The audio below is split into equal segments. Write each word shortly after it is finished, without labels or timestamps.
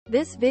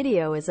This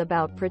video is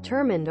about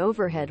predetermined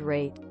overhead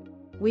rate.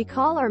 We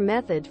call our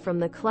method from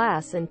the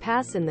class and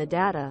pass in the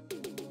data.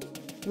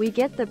 We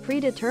get the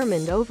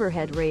predetermined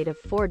overhead rate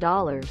of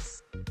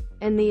 $4.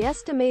 And the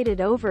estimated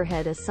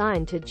overhead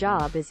assigned to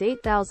job is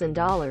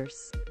 $8,000.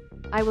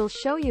 I will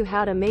show you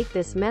how to make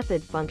this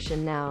method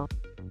function now.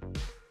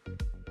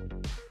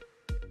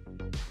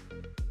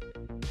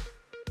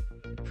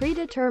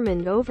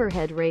 Predetermined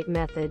overhead rate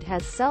method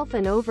has self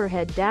and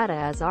overhead data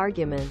as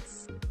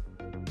arguments.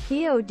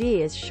 POD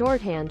is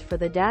shorthand for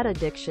the data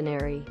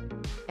dictionary.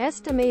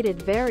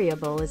 Estimated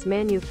variable is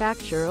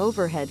manufacturer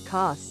overhead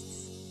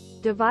costs,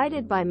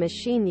 divided by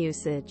machine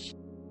usage.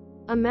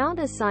 Amount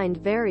assigned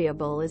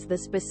variable is the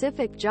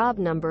specific job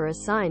number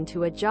assigned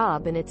to a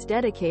job in its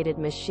dedicated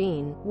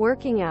machine,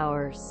 working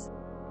hours.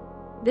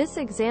 This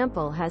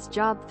example has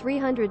job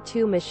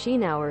 302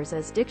 machine hours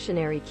as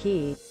dictionary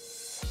key.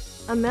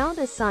 Amount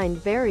assigned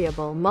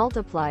variable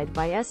multiplied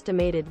by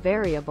estimated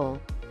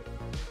variable.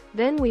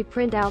 Then we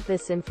print out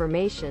this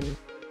information.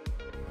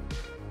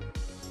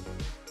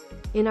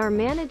 In our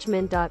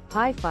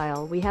management.py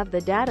file we have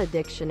the data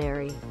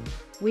dictionary.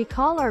 We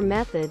call our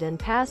method and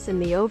pass in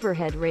the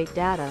overhead rate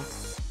data.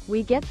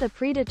 We get the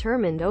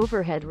predetermined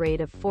overhead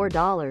rate of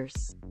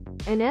 $4.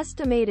 An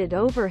estimated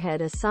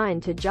overhead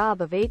assigned to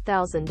job of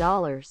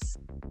 $8,000.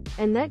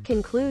 And that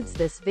concludes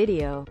this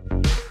video.